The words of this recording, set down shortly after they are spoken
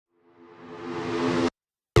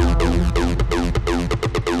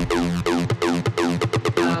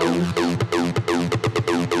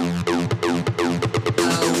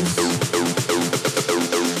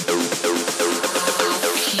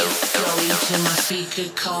my feet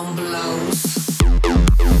could come blows.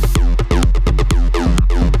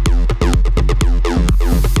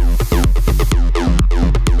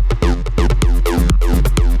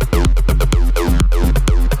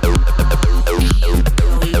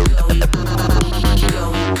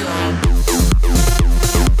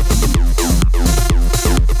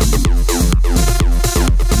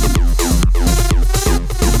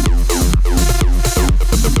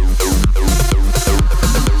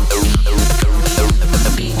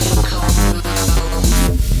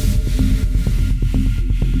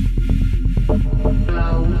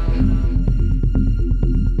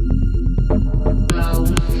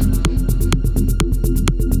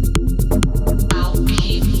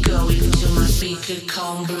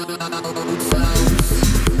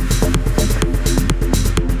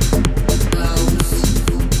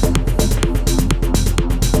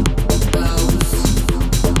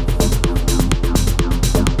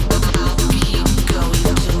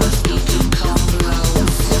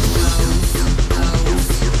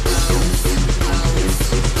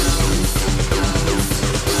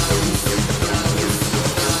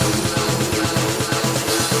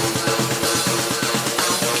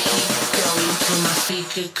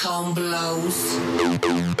 Could come blows.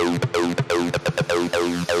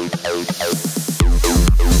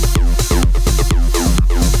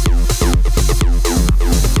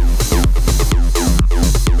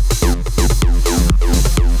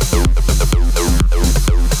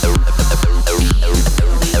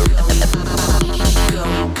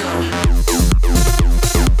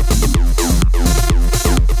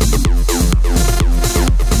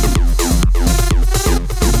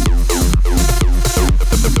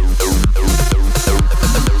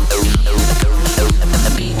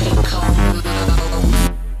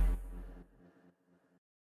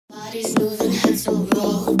 Body's moving, heads will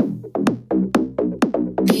roll.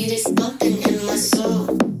 Beat is bumping in my soul.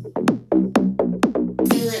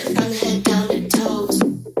 Feel it from head down to toes.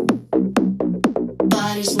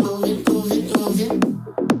 Body's moving, moving, moving.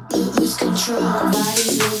 Lose control.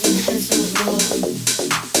 Body's moving, heads will roll.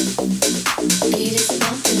 Beat is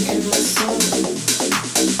bumping in my soul.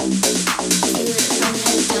 Feel it from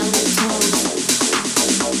head down to toes.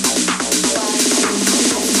 Body's moving, heads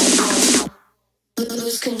will roll.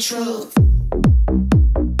 Lose control.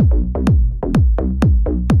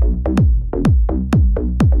 Lose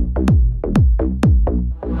control.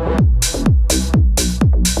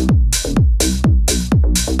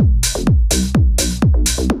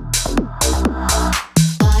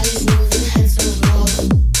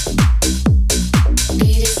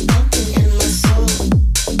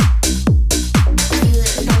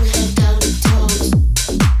 Lose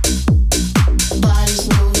control.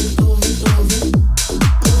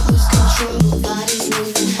 Body's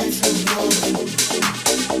moving, heads will roll.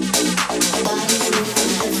 Body's moving,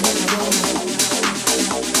 heads will roll.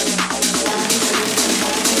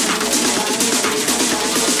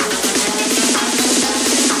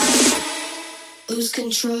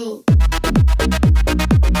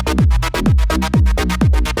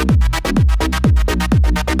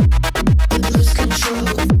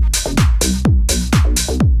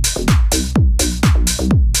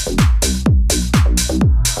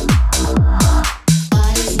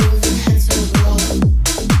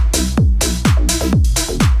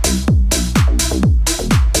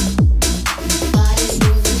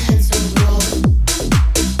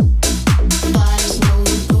 Body's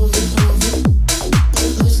moving, moving, moving.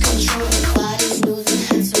 Lose control. Body's moving,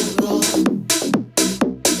 heads will roll.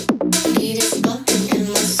 Beat is bumping in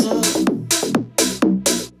my soul.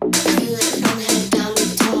 Feel it from head down to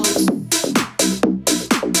toes.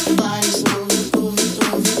 Body's moving, moving,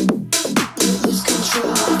 moving. Lose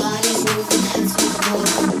control. Body's moving, heads will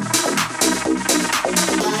roll.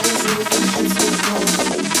 Body's moving, heads will roll.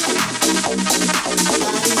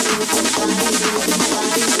 Body's moving, body's moving, body's moving,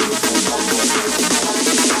 body's moving, body's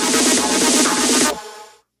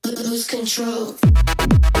moving. Lose control.